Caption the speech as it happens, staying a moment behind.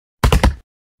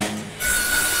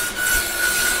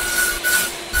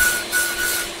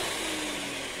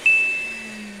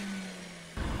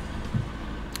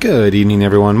Good evening,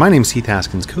 everyone. My name's Heath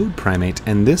Haskins, Code Primate,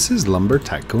 and this is Lumber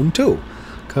Tycoon 2.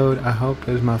 Code, I hope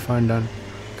is my friend on...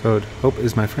 Code, hope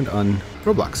is my friend on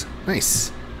Roblox.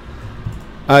 Nice.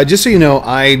 Just so you know,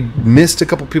 I missed a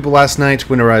couple people last night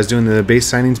whenever I was doing the base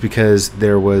signings because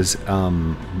there was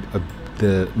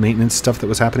the maintenance stuff that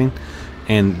was happening,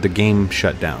 and the game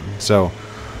shut down. So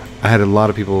I had a lot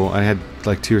of people, I had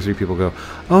like 2 or 3 people go,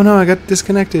 oh no, I got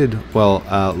disconnected. Well,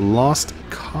 Lost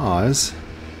Cause...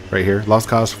 right here, Lost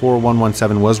Cause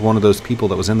 4117 was one of those people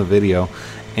that was in the video,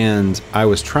 and I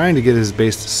was trying to get his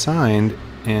base signed,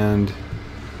 and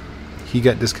he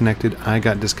got disconnected. I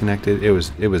got disconnected. It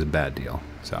was a bad deal.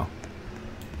 So,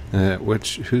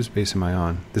 whose base am I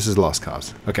on? This is Lost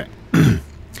Cause. Okay,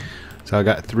 so I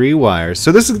got 3 wires.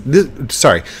 So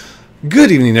sorry.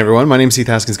 Good evening, everyone. My name's Heath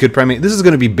Haskins, Good Primate. This is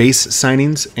going to be base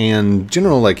signings and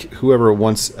general, like whoever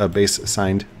wants a base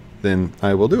signed, then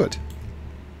I will do it.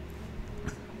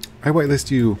 I whitelist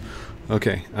you.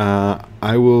 Okay.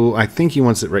 I think he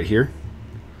wants it right here.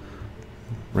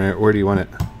 Right. Where do you want it?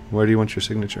 Where do you want your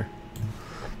signature?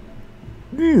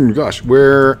 Gosh,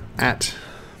 we're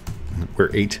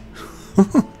 8.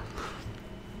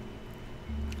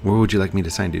 Where would you like me to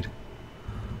sign, dude?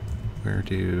 Where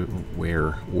do you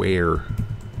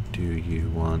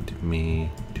want me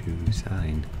to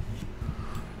sign?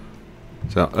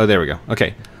 So, oh, there we go.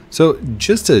 Okay. So,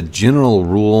 just a general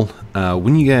rule,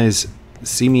 when you guys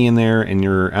see me in there and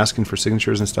you're asking for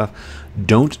signatures and stuff,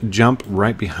 don't jump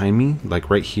right behind me, like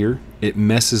right here. It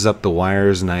messes up the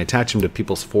wires, and I attach them to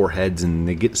people's foreheads, and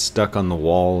they get stuck on the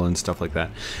wall and stuff like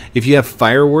that. If you have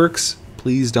fireworks,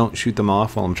 please don't shoot them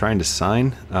off while I'm trying to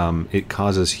sign. It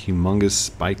causes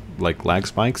humongous lag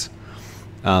spikes.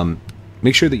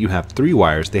 Make sure that you have 3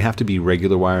 wires. They have to be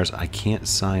regular wires. I can't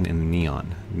sign in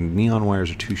neon. Neon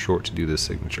wires are too short to do this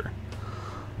signature.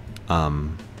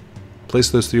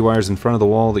 Place those 3 wires in front of the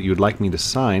wall that you would like me to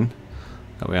sign.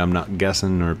 That way I'm not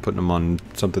guessing or putting them on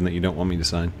something that you don't want me to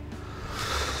sign.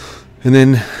 And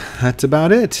then that's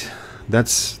about it.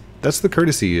 That's the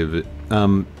courtesy of it.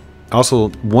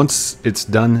 Also, once it's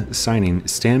done signing,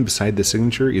 stand beside the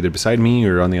signature, either beside me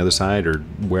or on the other side or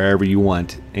wherever you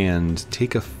want, and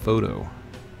take a photo.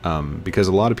 Because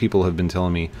a lot of people have been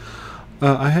telling me,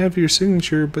 I have your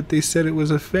signature, but they said it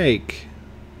was a fake.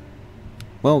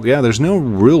 Well, yeah, there's no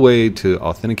real way to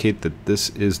authenticate that this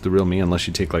is the real me unless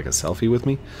you take like a selfie with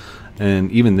me. And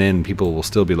even then, people will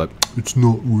still be like, it's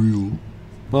not real.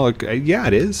 Well, yeah,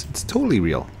 it is. It's totally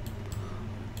real.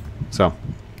 So...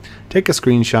 take a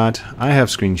screenshot. I have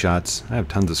screenshots. I have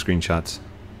tons of screenshots.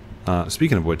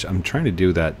 Speaking of which, I'm trying to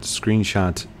do that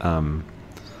screenshot,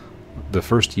 the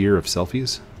first year of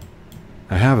selfies.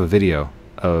 I have a video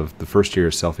of the first year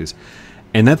of selfies.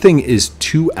 And that thing is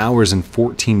 2 hours and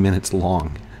 14 minutes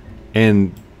long.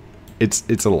 And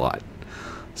it's a lot.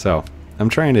 So, I'm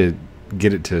trying to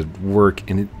get it to work,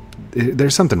 and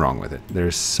there's something wrong with it.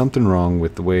 There's something wrong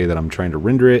with the way that I'm trying to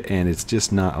render it, and it's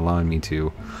just not allowing me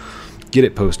to get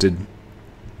it posted.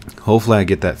 Hopefully I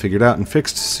get that figured out and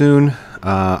fixed soon.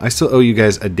 I still owe you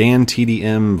guys a Dan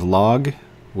TDM vlog,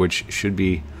 which should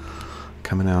be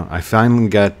coming out. I finally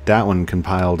got that one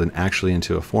compiled and actually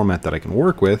into a format that I can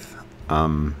work with.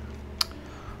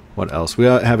 What else? We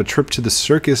have a trip to the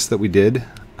circus that we did.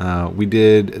 We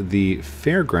did the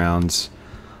fairgrounds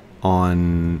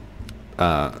on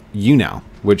YouNow,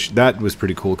 which that was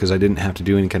pretty cool because I didn't have to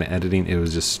do any kind of editing. It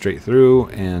was just straight through,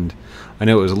 and I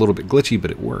know it was a little bit glitchy,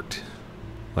 but it worked.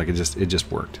 Like it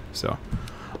just worked. So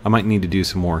I might need to do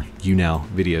some more YouNow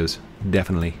videos,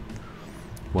 definitely,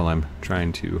 while I'm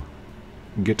trying to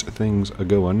get things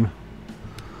a-going.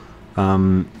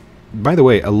 By the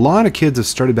way, a lot of kids have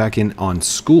started back in on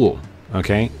school,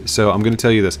 okay? So I'm going to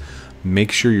tell you this.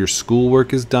 Make sure your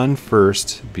schoolwork is done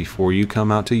first before you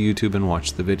come out to YouTube and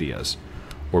watch the videos,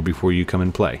 or before you come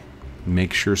and play.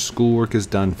 Make sure schoolwork is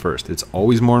done first. It's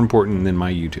always more important than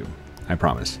my YouTube. I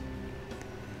promise.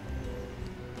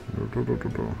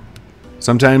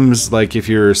 Sometimes, like if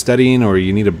you're studying or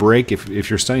you need a break, if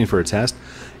you're studying for a test,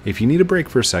 if you need a break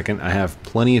for a second, I have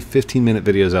plenty of 15-minute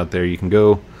videos out there. You can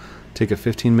go take a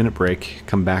 15-minute break,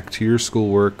 come back to your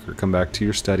schoolwork or come back to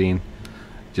your studying.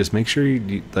 Just make sure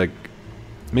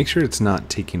make sure it's not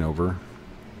taking over,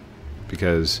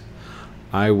 because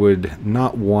I would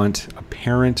not want a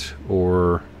parent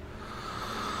or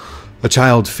a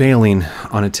child failing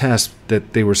on a test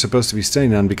that they were supposed to be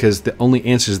studying on because the only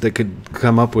answers that could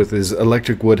come up with is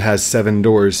electric wood has 7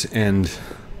 doors, and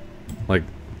like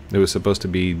it was supposed to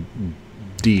be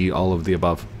D, all of the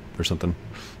above or something.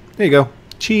 There you go.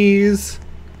 Cheese.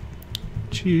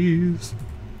 Cheese.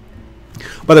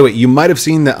 By the way, you might have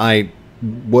seen that I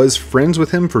was friends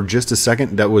with him for just a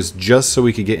second. That was just so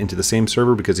we could get into the same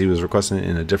server because he was requesting it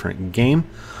in a different game.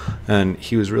 And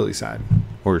he was really sad.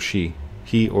 Or she.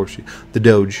 He or she. The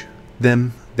Doge.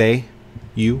 Them. They.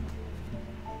 You.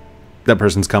 That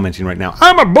person's commenting right now.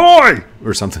 I'm a boy!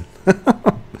 Or something.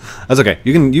 That's okay.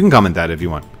 You can comment that if you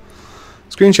want.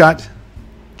 Screenshot.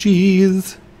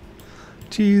 Jeez.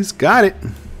 Jeez. Got it.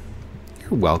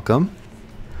 You're welcome.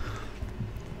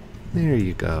 There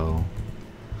you go.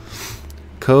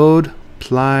 Code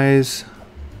plies.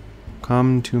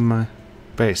 Come to my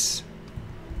base.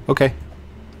 Okay.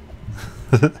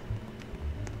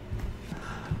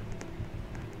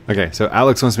 Okay, so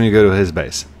Alex wants me to go to his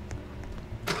base.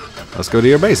 Let's go to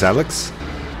your base, Alex.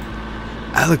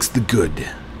 Alex the Good.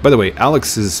 By the way,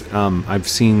 Alex is, I've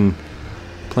seen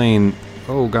playing...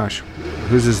 Oh, gosh.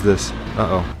 Whose is this?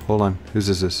 Uh-oh. Hold on. Whose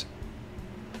is this?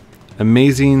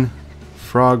 Amazing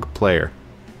Frog Player.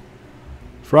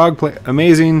 Frog Play...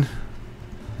 Amazing...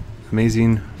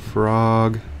 Amazing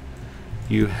Frog.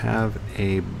 You have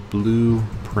a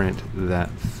blueprint that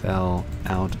fell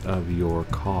out of your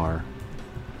car.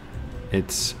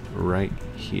 It's right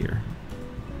here.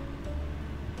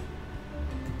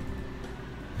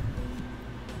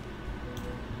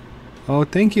 Oh,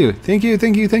 thank you. Thank you,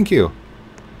 thank you, thank you.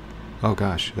 Oh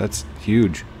gosh, that's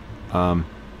huge.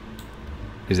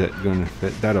 Is it going to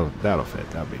fit? That'll fit.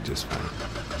 That'll be just fine.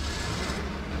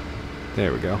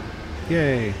 There we go.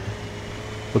 Yay.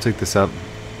 We'll take this up.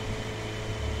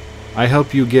 I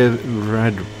help you get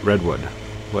redwood.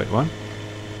 Wait, what?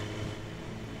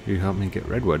 You help me get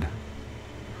redwood.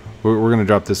 We're going to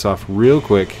drop this off real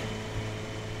quick.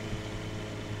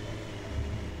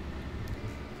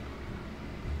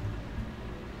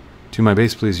 To my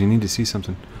base, please. You need to see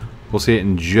something. We'll see it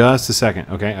in just a second.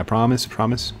 Okay, I promise.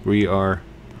 Promise. We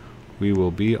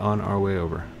will be on our way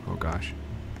over. Oh gosh.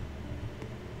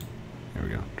 There we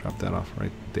go. Drop that off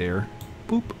right there.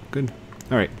 Boop. Good.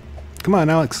 All right. Come on,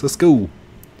 Alex. Let's go.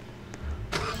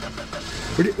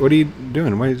 What are you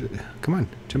doing? Why is it? Come on,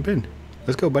 jump in.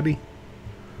 Let's go, buddy.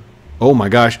 Oh my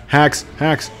gosh. Hacks.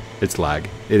 Hacks. It's lag.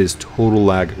 It is total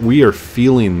lag. We are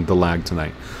feeling the lag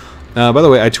tonight. By the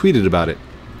way, I tweeted about it.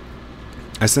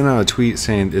 I sent out a tweet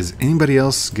saying, is anybody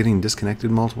else getting disconnected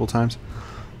multiple times?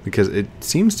 Because it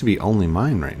seems to be only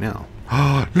mine right now.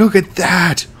 Oh, look at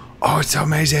that! Oh, it's so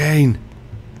amazing!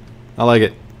 I like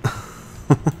it.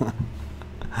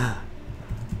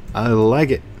 I like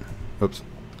it. Oops.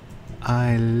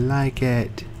 I like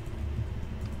it.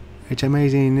 It's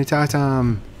amazing. It's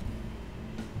awesome.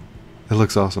 It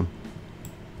looks awesome.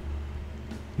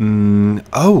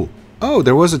 Oh,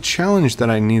 there was a challenge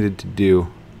that I needed to do.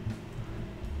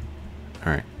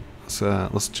 All right,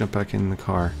 let's jump back in the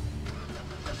car.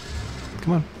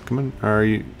 Come on, come on. Are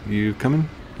you coming?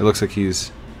 It looks like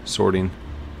he's sorting.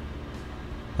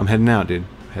 I'm heading out, dude.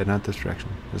 Heading out this direction.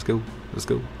 Let's go. Let's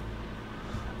go.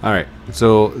 All right.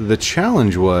 So the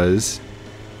challenge was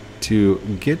to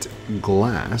get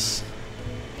glass.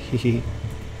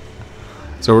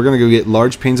 So we're gonna go get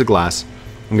large panes of glass.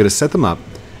 I'm gonna set them up,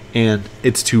 and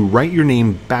it's to write your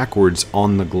name backwards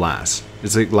on the glass.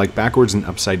 It's like backwards and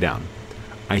upside down.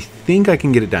 I think I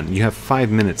can get it done. You have 5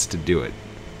 minutes to do it.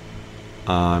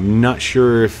 I'm not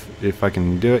sure if I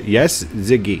can do it. Yes,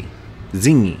 Ziggy.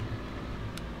 Zingy.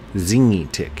 Zingy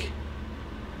tick.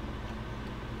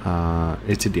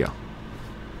 It's a deal.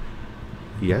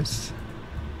 Yes?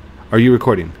 Are you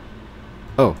recording?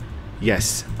 Oh,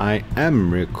 yes, I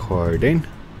am recording.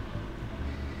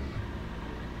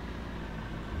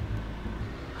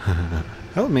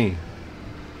 Help me.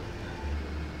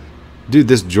 Dude,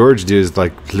 this George dude is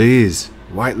like, please,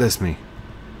 whitelist me.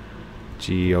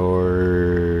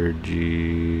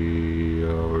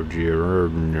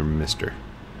 Mister.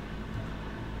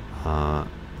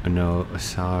 No,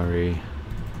 sorry.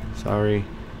 Sorry.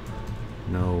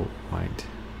 No white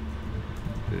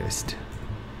list.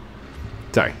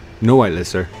 Sorry, no white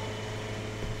list, sir.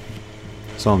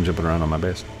 Saw him jumping around on my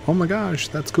base. Oh my gosh,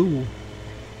 that's cool.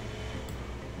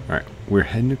 Alright, we're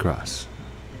heading across.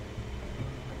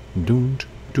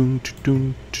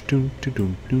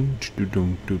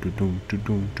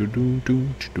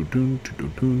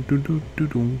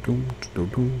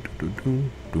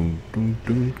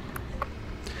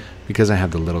 Because I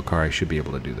have the little car, I should be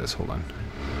able to do this. Hold on.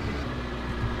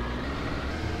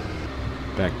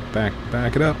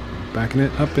 Back it up. Backing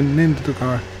it up and into the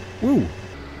car. Woo!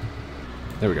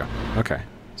 There we go. Okay.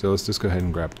 So let's just go ahead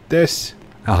and grab this.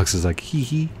 Alex is like, hee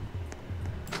hee.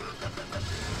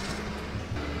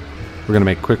 We're gonna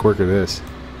make quick work of this.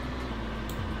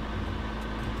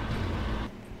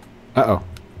 Uh-oh.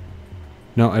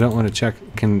 No, I don't want to check.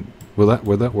 Will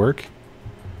that work?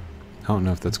 I don't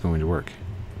know if that's going to work.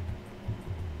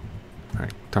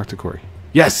 Alright, talk to Corey.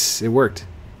 Yes! It worked!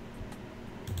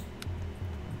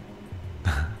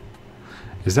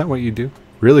 Is that what you do?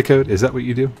 Really, Code? Is that what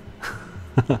you do?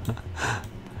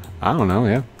 I don't know,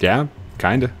 yeah. Yeah,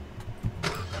 kinda.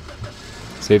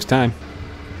 Saves time.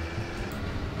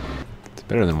 It's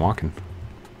better than walking.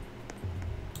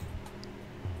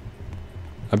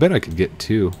 I bet I could get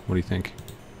 2. What do you think?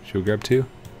 Should we grab 2?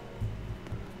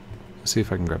 Let's see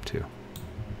if I can grab 2.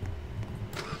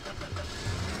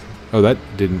 Oh, that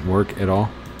didn't work at all.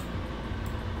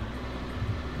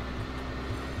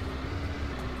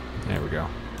 There we go.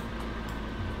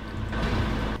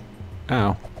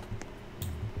 Ow.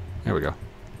 There we go.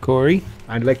 Corey,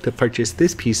 I'd like to purchase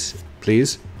this piece,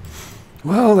 please.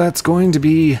 Well, that's going to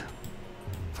be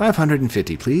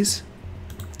 550, please.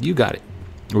 You got it.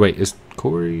 Wait, is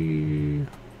Corey...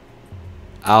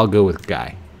 I'll go with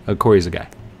Guy. Corey's a guy.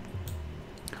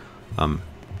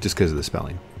 Just because of the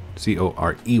spelling.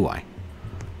 C-O-R-E-Y.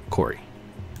 Corey.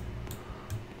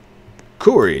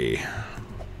 Corey.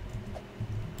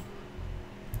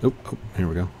 Oh, here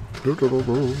we go.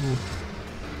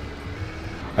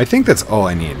 I think that's all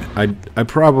I need.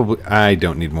 I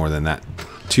don't need more than that.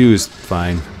 2 is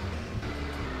fine.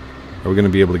 Are we going to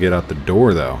be able to get out the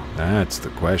door, though? That's the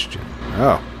question.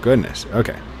 Oh, goodness.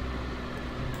 Okay.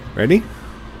 Ready?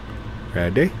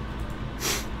 Ready?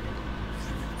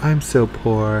 I'm so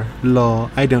poor. Lol,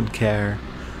 I don't care.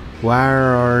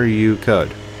 Where are you,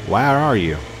 Code? Where are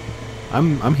you?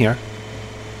 I'm here.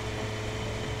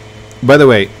 By the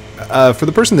way, for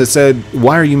the person that said,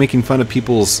 why are you making fun of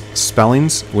people's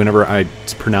spellings whenever I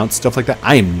pronounce stuff like that?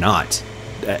 I am not.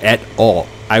 At all.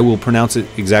 I will pronounce it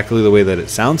exactly the way that it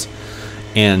sounds.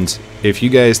 And if you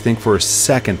guys think for a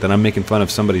second that I'm making fun of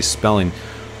somebody's spelling,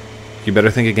 you better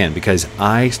think again, because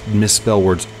I misspell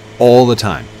words all the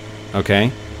time.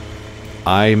 Okay?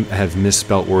 I have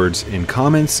misspelt words in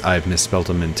comments. I've misspelled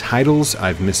them in titles.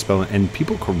 I've misspelled, and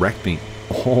people correct me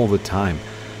all the time.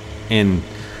 And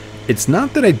it's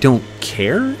not that I don't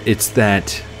care. It's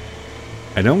that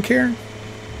I don't care.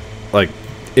 Like,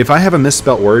 if I have a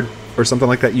misspelt word or something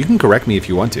like that, you can correct me if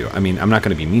you want to. I mean, I'm not going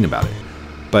to be mean about it.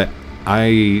 But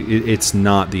it's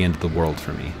not the end of the world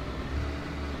for me.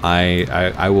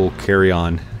 I will carry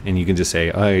on, and you can just say,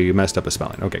 oh, you messed up a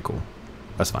spelling. Okay, cool.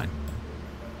 That's fine.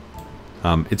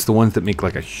 It's the ones that make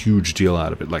like a huge deal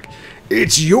out of it. Like,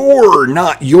 it's your,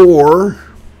 not your.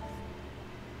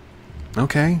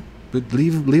 Okay, but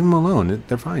leave them alone.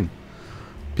 They're fine.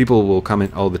 People will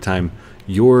comment all the time,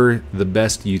 you're the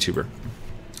best YouTuber.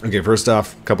 Okay, first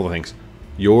off, a couple of things.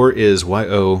 Your is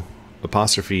Y-O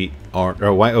apostrophe R,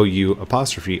 or Y-O-U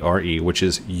apostrophe R-E, which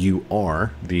is you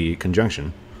are, the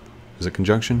conjunction. Is it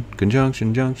conjunction?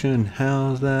 Conjunction, junction,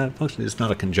 how's that function? It's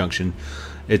not a conjunction.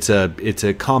 It's a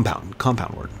compound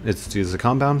word. It's a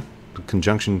compound,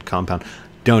 conjunction, compound.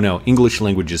 Don't know. English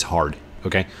language is hard,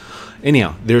 okay?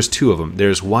 Anyhow, there's 2 of them.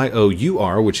 There's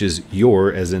Y-O-U-R, which is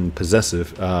your, as in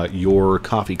possessive, your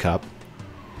coffee cup,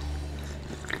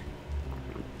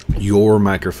 your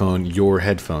microphone, your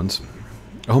headphones.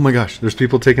 Oh my gosh, there's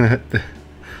people taking a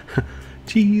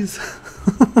jeez.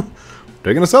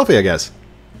 Taking a selfie, I guess.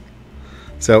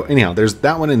 So anyhow, there's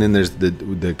that one, and then there's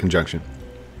the conjunction.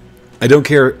 I don't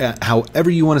care however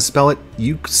you want to spell it,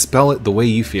 you spell it the way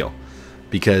you feel.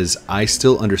 Because I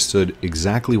still understood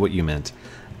exactly what you meant.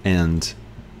 And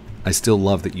I still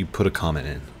love that you put a comment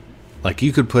in. Like,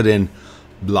 you could put in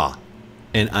blah.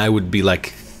 And I would be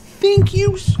like, thank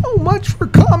you so much for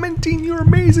commenting. You're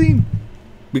amazing.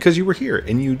 Because you were here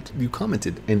and you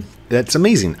commented. And that's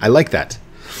amazing. I like that.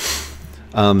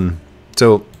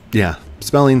 So, yeah.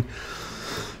 Spelling.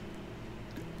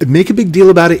 Make a big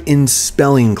deal about it in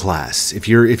spelling class. If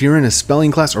you're in a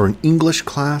spelling class or an English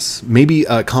class, maybe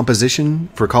a composition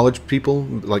for college people,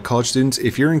 like college students.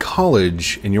 If you're in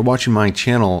college and you're watching my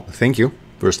channel, thank you,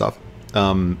 first off.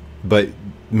 But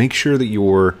make sure that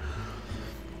you're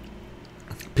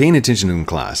paying attention in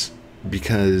class,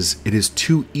 because it is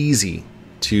too easy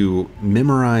to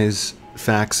memorize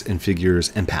facts and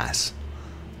figures and pass.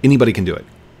 Anybody can do it.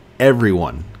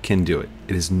 Everyone can do it.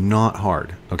 It is not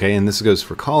hard, okay? And this goes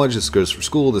for college, this goes for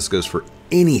school, this goes for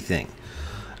anything.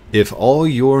 If all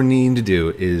you're needing to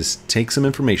do is take some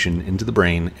information into the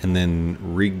brain and then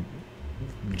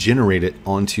regenerate it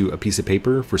onto a piece of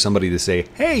paper for somebody to say,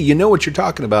 hey, you know what you're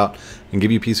talking about, and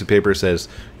give you a piece of paper that says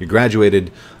you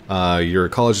graduated, you're a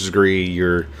college degree,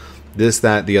 you're this,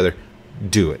 that, the other,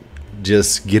 do it.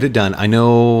 Just get it done. I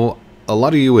know a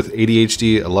lot of you with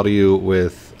ADHD, a lot of you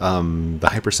with the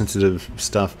hypersensitive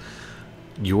stuff,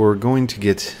 you're going to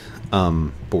get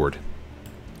bored.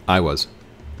 I was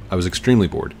extremely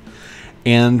bored.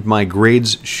 And my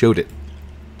grades showed it.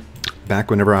 Back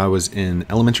whenever I was in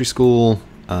elementary school,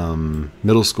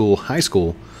 middle school, high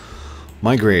school,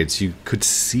 my grades, you could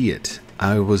see it.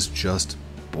 I was just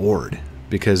bored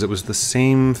because it was the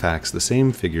same facts, the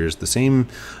same figures, the same.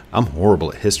 I'm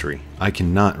horrible at history. I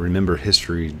cannot remember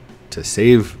history to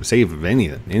save of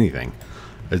anything.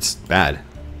 It's bad.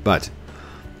 But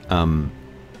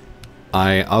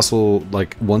I also,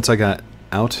 like, once I got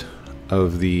out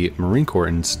of the Marine Corps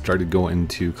and started going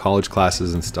into college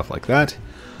classes and stuff like that,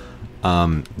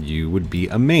 you would be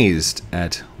amazed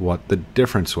at what the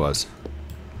difference was.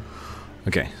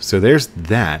 Okay, so there's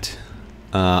that.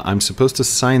 I'm supposed to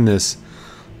sign this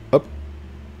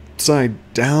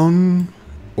upside down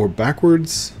or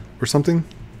backwards or something.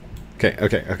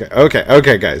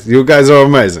 Okay, guys. You guys are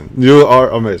amazing. You are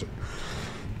amazing.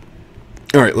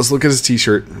 All right, let's look at his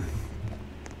t-shirt.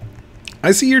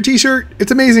 I see your t-shirt.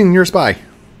 It's amazing. You're a spy.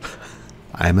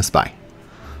 I am a spy.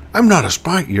 I'm not a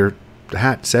spy. Your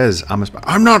hat says I'm a spy.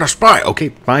 I'm not a spy. Okay,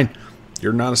 fine.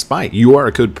 You're not a spy. You are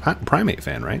a Code Primate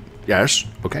fan, right? Yes.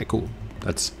 Okay, cool.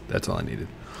 That's all I needed.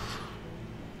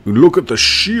 Look at the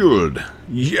shield.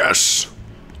 Yes.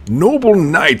 Noble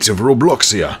knight of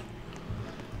Robloxia.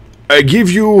 I give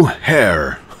you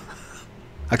hair.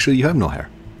 Actually, you have no hair.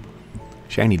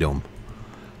 Shiny dome.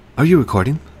 Are you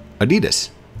recording?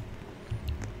 Adidas.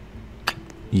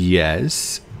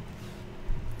 Yes.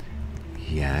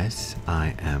 Yes,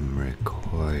 I am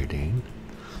recording.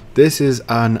 This is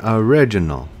an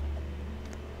original.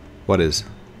 What is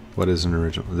an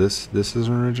original? This is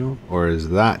an original? Or is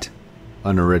that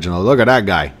an original? Look at that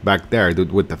guy back there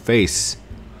with the face.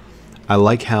 I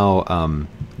like how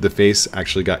the face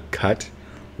actually got cut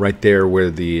right there where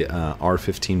the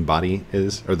R15 body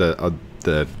is, or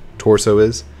the torso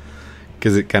is,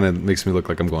 because it kind of makes me look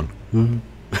like I'm going.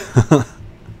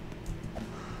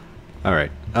 All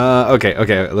right.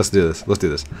 Okay. Let's do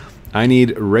this. I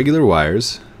need regular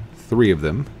wires, 3 of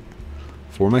them,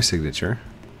 for my signature.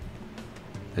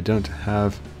 I don't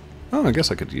have. Oh, I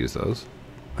guess I could use those.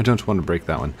 I don't want to break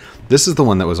that one. This is the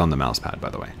one that was on the mouse pad, by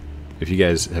the way. If you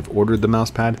guys have ordered the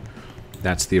mouse pad,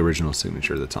 that's the original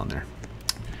signature that's on there.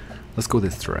 Let's go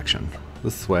this direction.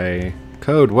 This way.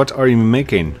 Code, what are you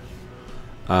making?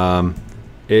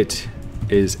 It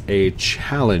is a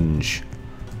challenge.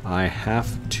 I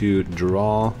have to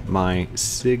draw my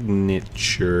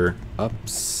signature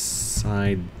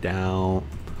upside down,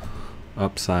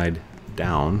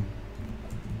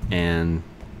 and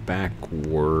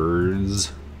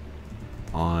backwards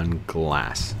on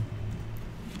glass.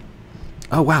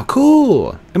 Oh wow,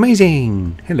 cool!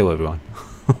 Amazing! Hello everyone.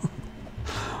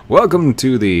 Welcome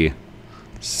to the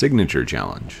signature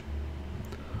challenge.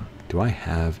 Do I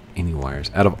have any wires?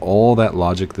 Out of all that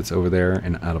logic that's over there,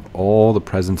 and out of all the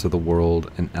presence of the world,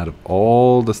 and out of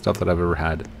all the stuff that I've ever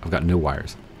had, I've got no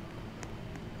wires.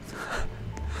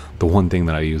 The one thing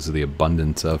that I use the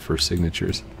abundance of for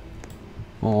signatures.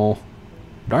 Oh,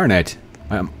 darn it.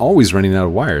 I'm always running out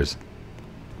of wires.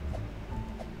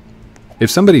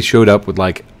 If somebody showed up with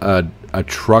like a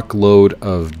truckload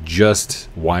of just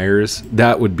wires,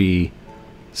 that would be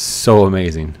so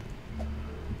amazing.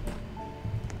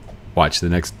 Watch, the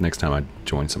next time I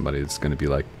join somebody, it's going to be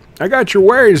like, I got your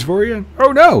wires for you.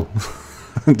 Oh no!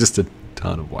 Just a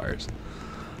ton of wires.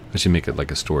 I should make it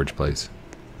like a storage place.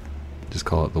 Just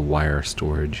call it the wire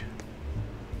storage.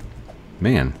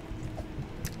 Man.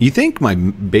 You think my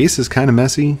base is kind of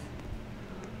messy?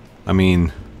 I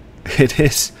mean, it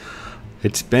is.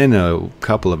 It's been a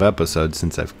couple of episodes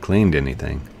since I've cleaned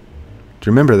anything. Do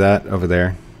you remember that over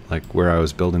there? Like where I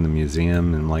was building the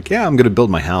museum and I'm like, yeah, I'm going to build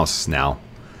my house now.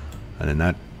 And then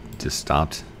that just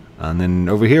stopped. And then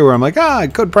over here where I'm like,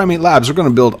 Code Primate Labs, we're going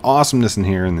to build awesomeness in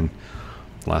here. And then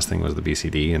the last thing was the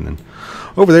BCD. And then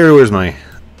over there was my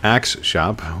axe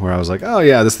shop where I was like, oh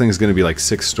yeah, this thing's going to be like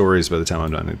 6 stories by the time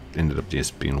I'm done. It ended up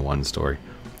just being 1 story.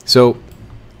 So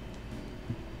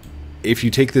if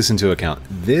you take this into account,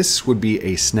 this would be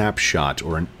a snapshot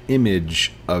or an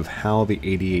image of how the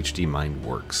ADHD mind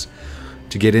works.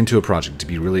 To get into a project, to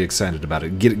be really excited about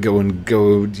it, get it going,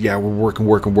 go, yeah, we're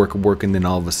working, and then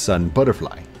all of a sudden,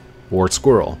 butterfly, or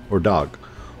squirrel, or dog,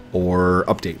 or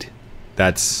update.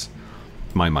 That's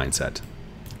my mindset.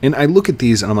 And I look at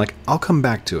these and I'm like, I'll come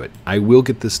back to it. I will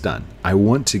get this done. I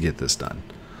want to get this done.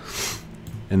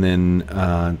 And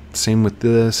then same with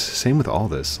this, same with all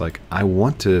this. Like, I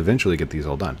want to eventually get these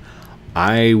all done.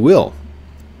 I will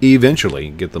eventually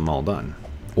get them all done.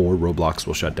 Or Roblox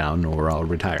will shut down, or I'll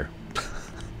retire.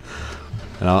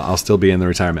 And I'll still be in the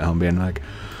retirement home being like,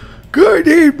 good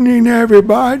evening,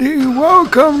 everybody.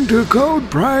 Welcome to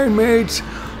Code Primate's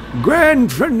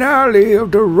Grand finale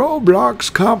of the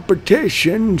Roblox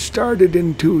competition started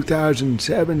in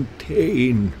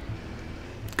 2017.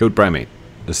 Code Primate,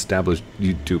 established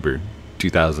YouTuber,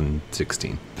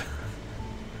 2016.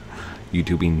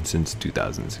 YouTubing since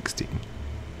 2016.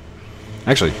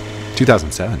 Actually,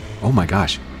 2007. Oh my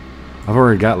gosh. I've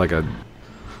already got like a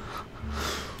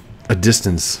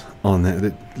distance on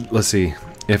that. Let's see.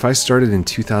 If I started in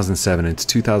 2007, it's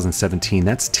 2017.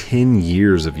 That's 10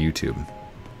 years of YouTube.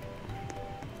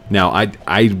 Now,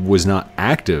 I was not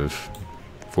active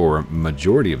for a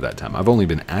majority of that time. I've only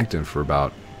been active for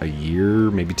about a year,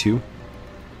 maybe 2.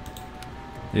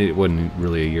 It wasn't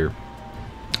really a year.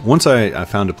 Once I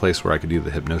found a place where I could do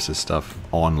the hypnosis stuff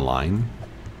online,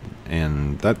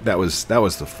 and that was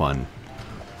the fun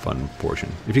portion.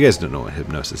 If you guys don't know what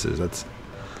hypnosis is, that's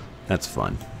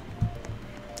fun.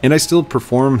 And I still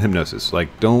perform hypnosis.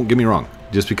 Like, don't get me wrong.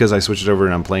 Just because I switched over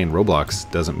and I'm playing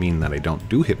Roblox doesn't mean that I don't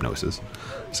do hypnosis.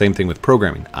 Same thing with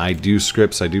programming. I do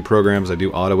scripts, I do programs, I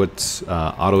do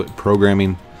auto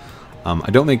programming. I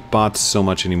don't make bots so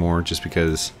much anymore just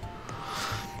because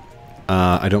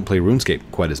I don't play RuneScape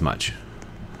quite as much.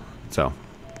 So.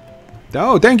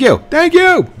 Oh, thank you! Thank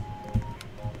you!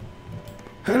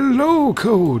 Hello,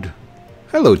 Code.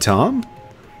 Hello, Tom.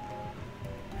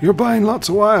 You're buying lots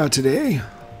of wire today.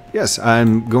 Yes,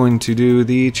 I'm going to do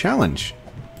the challenge.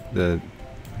 The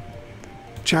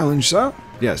challenge, sir?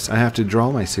 Yes, I have to draw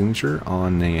my signature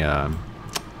on a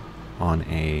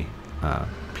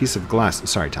piece of glass.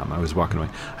 Sorry, Tom, I was walking away.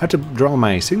 I have to draw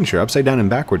my signature upside down and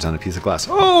backwards on a piece of glass.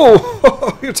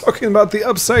 Oh, you're talking about the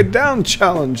upside down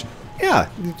challenge. Yeah,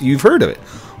 you've heard of it.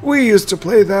 We used to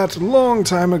play that a long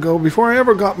time ago before I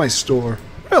ever got my store.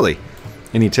 Really?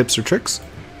 Any tips or tricks?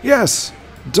 Yes.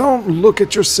 Don't look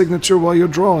at your signature while you're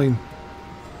drawing.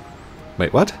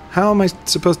 Wait, what? How am I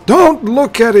supposed to... Don't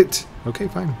look at it! Okay,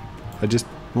 fine. I just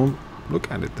won't look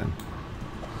at it then.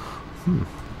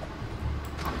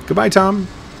 Goodbye, Tom.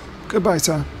 Goodbye,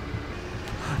 Tom.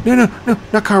 No,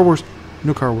 not Car Wars.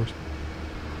 No Car Wars.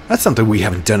 That's something we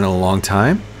haven't done in a long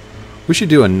time. We should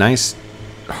do a nice,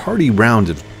 hearty round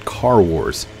of Car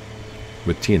Wars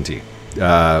with TNT.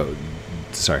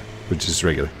 Sorry, which is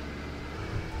regular.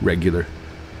 Regular.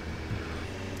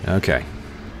 Okay.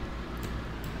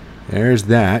 There's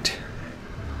that.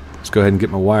 Let's go ahead and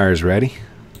get my wires ready.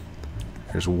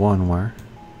 There's 1 wire.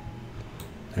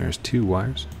 There's 2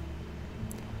 wires.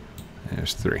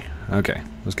 There's 3. Okay,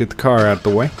 let's get the car out of the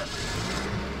way.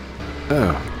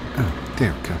 Oh,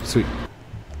 there we go. Sweet.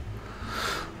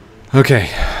 Okay.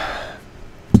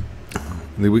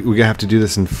 We have to do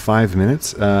this in 5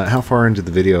 minutes. How far into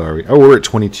the video are we? Oh, we're at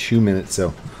 22 minutes,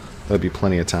 so that'll be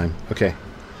plenty of time. Okay.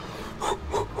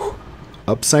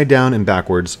 Upside down and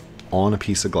backwards on a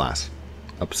piece of glass.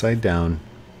 Upside down.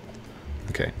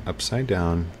 Okay, upside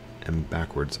down and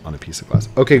backwards on a piece of glass.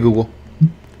 Okay, Google.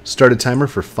 Start a timer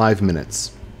for 5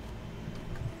 minutes.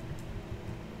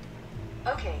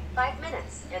 Okay, 5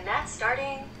 minutes, and that's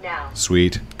starting now.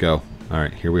 Sweet. Go.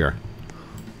 Alright, here we are.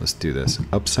 Let's do this.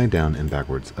 Upside down and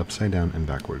backwards. Upside down and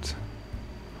backwards.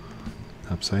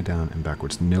 Upside down and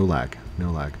backwards. No lag. No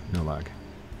lag. No lag.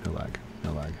 No lag.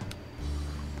 No lag.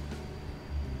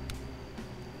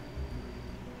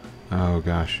 Oh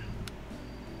gosh.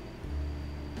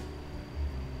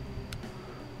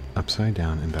 Upside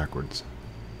down and backwards.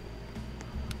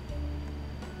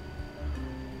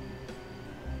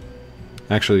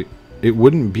 Actually, it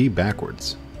wouldn't be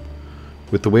backwards.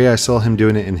 With the way I saw him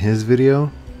doing it in his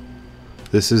video,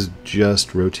 this is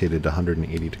just rotated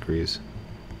 180 degrees.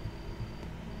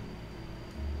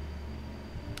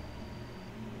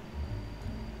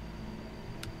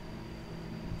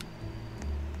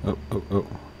 Oh, oh, oh.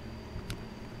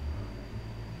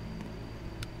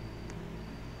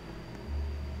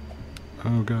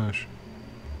 Oh gosh.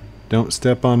 Don't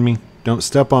step on me. Don't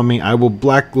step on me. I will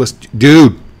blacklist you.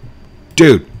 Dude!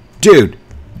 Dude! Dude!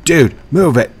 Dude!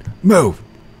 Move it! Move!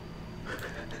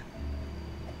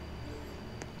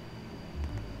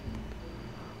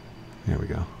 There we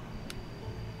go.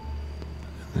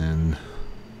 And then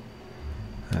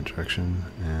that direction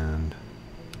and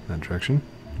that direction.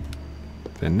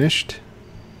 Finished.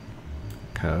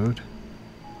 Code.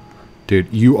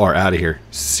 Dude, you are out of here.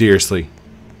 Seriously.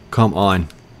 Come on.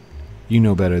 You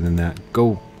know better than that.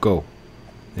 Go, go.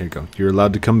 There you go. You're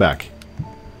allowed to come back.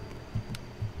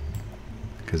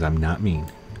 Because I'm not mean.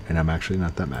 And I'm actually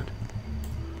not that mad.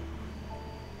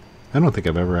 I don't think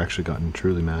I've ever actually gotten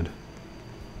truly mad.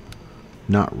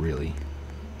 Not really.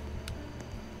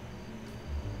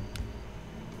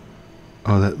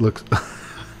 Oh, that looks...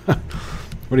 What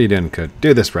are you doing, Code?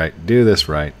 Do this right. Do this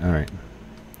right. Alright.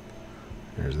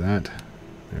 There's that.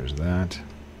 There's that.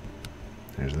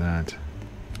 There's that.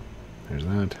 There's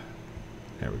that.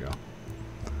 There we go.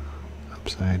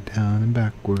 Upside down and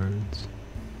backwards.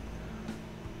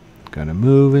 Gonna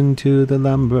move into the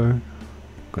lumber.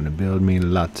 Gonna build me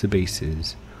lots of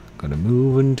bases. Gonna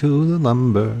move into the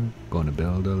lumber. Gonna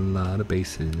build a lot of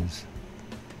bases.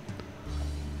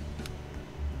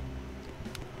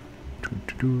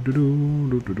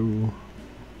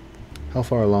 How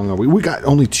far along are we? We got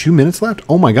only 2 minutes left?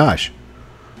 Oh my gosh.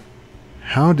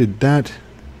 How did that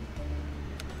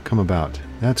come about?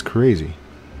 That's crazy.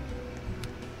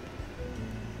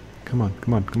 Come on,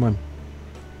 come on, come on.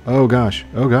 Oh gosh,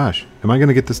 oh gosh. Am I going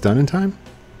to get this done in time?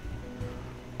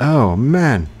 Oh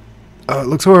man. Oh, it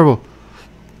looks horrible.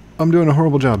 I'm doing a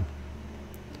horrible job.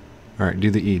 Alright,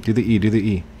 do the E, do the E, do the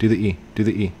E, do the E, do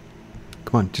the E.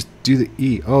 Come on, just do the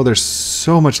E. Oh, there's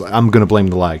so much. I'm going to blame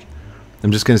the lag.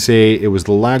 I'm just going to say it was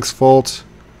the lag's fault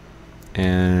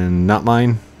and not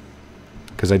mine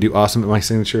because I do awesome at my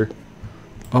signature.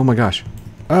 Oh my gosh.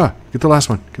 Ah, get the last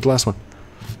one. Get the last one.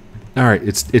 All right,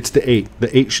 it's the 8.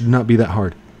 The 8 should not be that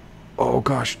hard. Oh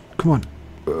gosh. Come on.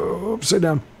 Oh, upside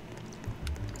down.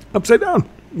 Upside down.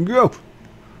 Go.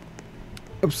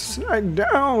 Upside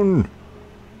down.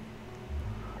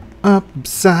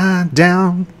 Upside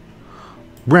down.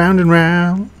 Round and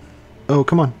round. Oh,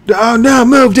 come on. Oh, no,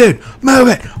 move, dude. Move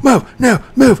it. Move. No,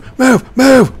 move, move,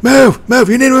 move, move, move.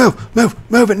 You need to move. Move,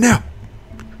 move it now.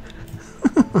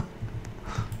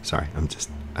 Sorry, I'm just...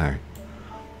 Alright.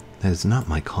 That is not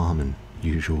my common,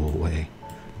 usual way.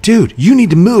 Dude, you need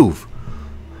to move.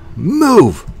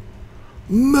 Move.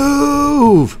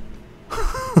 Move.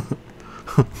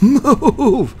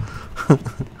 Move.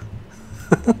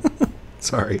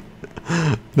 Sorry.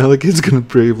 Now the kid's gonna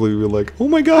bravely be like, oh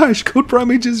my gosh, Code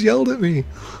Prime just yelled at me.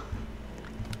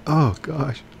 Oh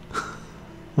gosh.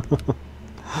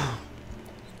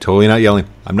 Totally not yelling.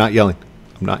 I'm not yelling.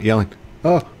 I'm not yelling.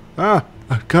 Oh,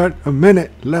 I've got a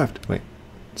minute left. Wait,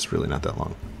 it's really not that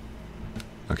long.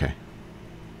 Okay.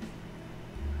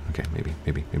 Okay, maybe.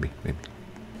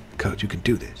 Code, you can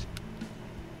do this.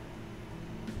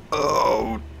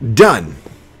 Oh, done.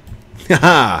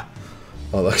 Haha.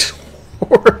 Oh, that's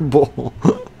horrible.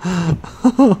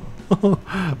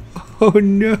 Oh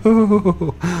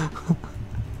no.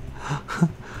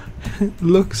 It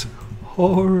looks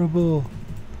horrible.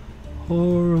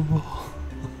 Horrible.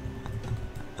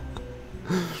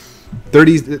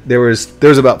 30.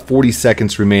 There's about 40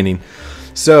 seconds remaining.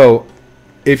 So,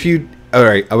 if you...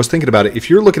 Alright, I was thinking about it. If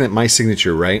you're looking at my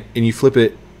signature, right, and you flip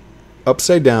it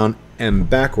upside down and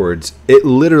backwards, it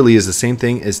literally is the same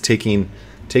thing as taking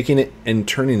it and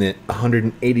turning it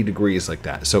 180 degrees like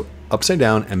that. So upside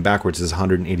down and backwards is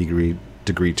 180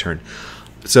 degree turn.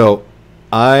 So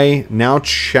I now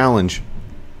challenge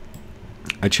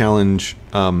other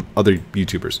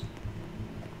YouTubers.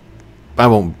 I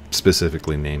won't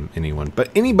specifically name anyone, but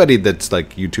anybody that's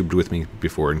like YouTubed with me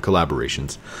before in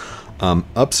collaborations.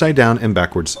 Upside down and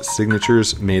backwards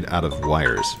signatures made out of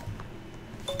wires.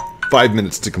 5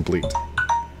 minutes to complete.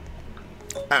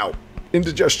 Ow.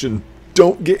 Indigestion.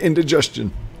 Don't get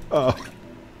indigestion.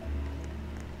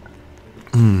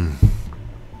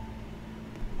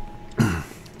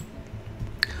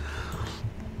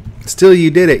 Still,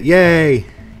 you did it. Yay.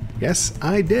 Yes,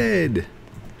 I did.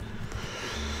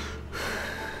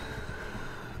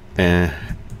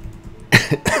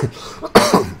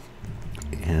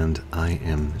 And I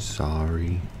am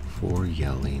sorry for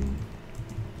yelling.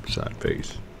 Sad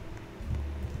face.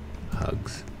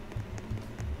 Hugs.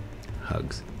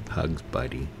 Hugs. Hugs,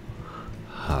 buddy.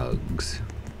 Hugs.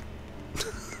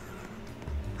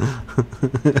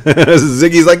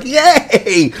 Ziggy's like,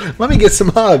 yay! Let me get some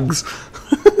hugs.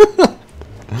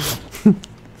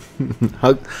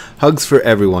 Hugs for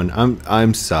everyone.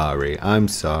 I'm sorry. I'm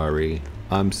sorry.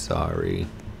 I'm sorry.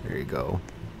 There you go.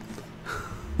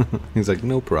 He's like,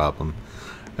 no problem.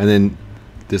 And then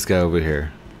this guy over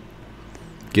here.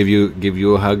 Give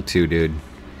you a hug too, dude.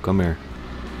 Come here.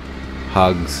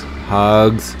 Hugs.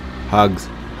 Hugs. Hugs.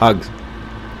 Hugs.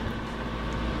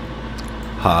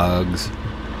 Hugs.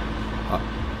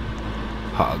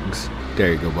 Hugs.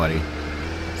 There you go, buddy.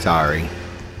 Sorry.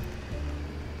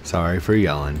 Sorry for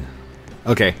yelling.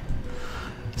 Okay.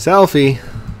 Selfie.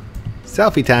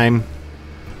 Selfie time.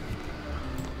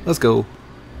 Let's go.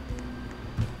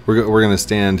 We're gonna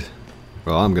stand.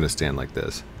 Well, I'm gonna stand like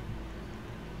this.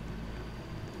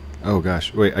 Oh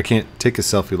gosh, wait! I can't take a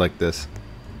selfie like this.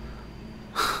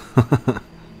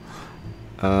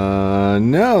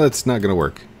 No, that's not gonna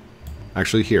work.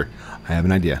 Actually, here, I have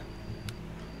an idea.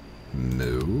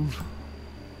 Move.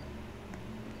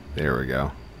 There we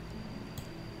go.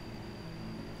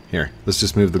 Here, let's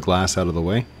just move the glass out of the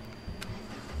way.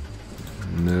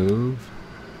 Move.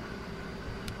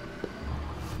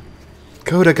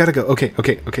 Code, I gotta go. Okay,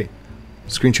 okay, okay.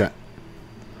 Screenshot.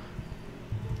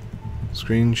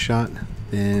 Screenshot,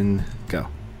 then go.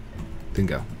 Then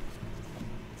go.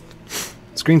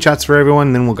 Screenshots for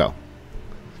everyone, then we'll go.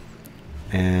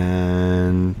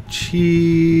 And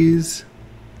cheese.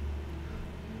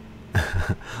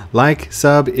 Like,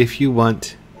 sub if you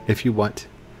want. If you want.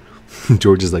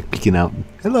 George is like peeking out.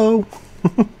 Hello.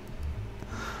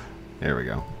 There we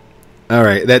go. All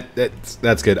right,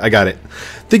 that's good. I got it.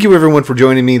 Thank you everyone for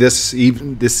joining me this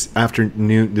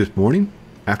morning,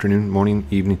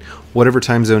 evening, whatever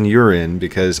time zone you're in,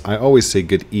 because I always say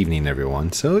good evening,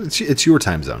 everyone. So it's your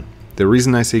time zone. The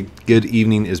reason I say good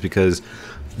evening is because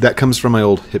that comes from my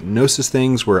old hypnosis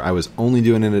things where I was only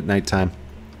doing it at nighttime.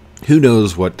 Who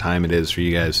knows what time it is for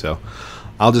you guys, so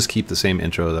I'll just keep the same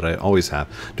intro that I always have.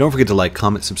 Don't forget to like,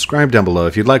 comment, subscribe down below.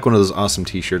 If you'd like one of those awesome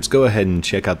t-shirts, go ahead and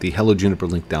check out the Hello Juniper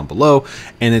link down below.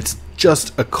 And it's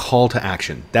just a call to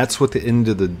action. That's what the end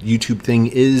of the YouTube thing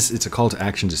is. It's a call to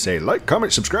action to say, like,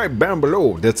 comment, subscribe down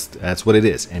below. That's what it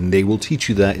is. And they will teach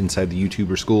you that inside the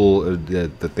YouTuber school,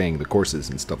 the courses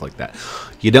and stuff like that.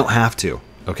 You don't have to,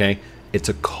 okay? It's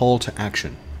a call to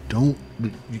action.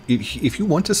 If you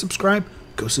want to subscribe,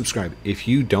 go subscribe. If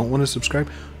you don't want to subscribe,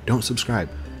 don't subscribe.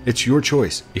 It's your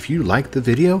choice. If you like the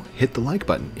video, hit the like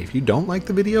button. If you don't like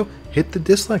the video, hit the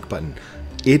dislike button.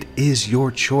 It is your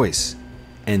choice.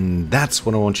 And that's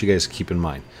what I want you guys to keep in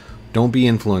mind. Don't be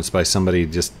influenced by somebody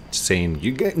just saying,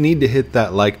 you need to hit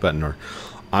that like button, or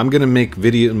I'm going to make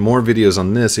more videos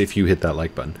on this if you hit that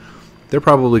like button. They're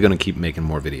probably going to keep making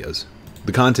more videos.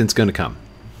 The content's going to come.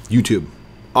 YouTube.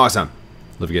 Awesome.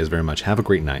 Love you guys very much. Have a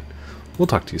great night. We'll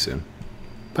talk to you soon.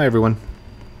 Bye, everyone.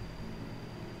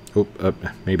 Oh,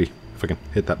 maybe if I can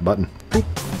hit that button. Boop.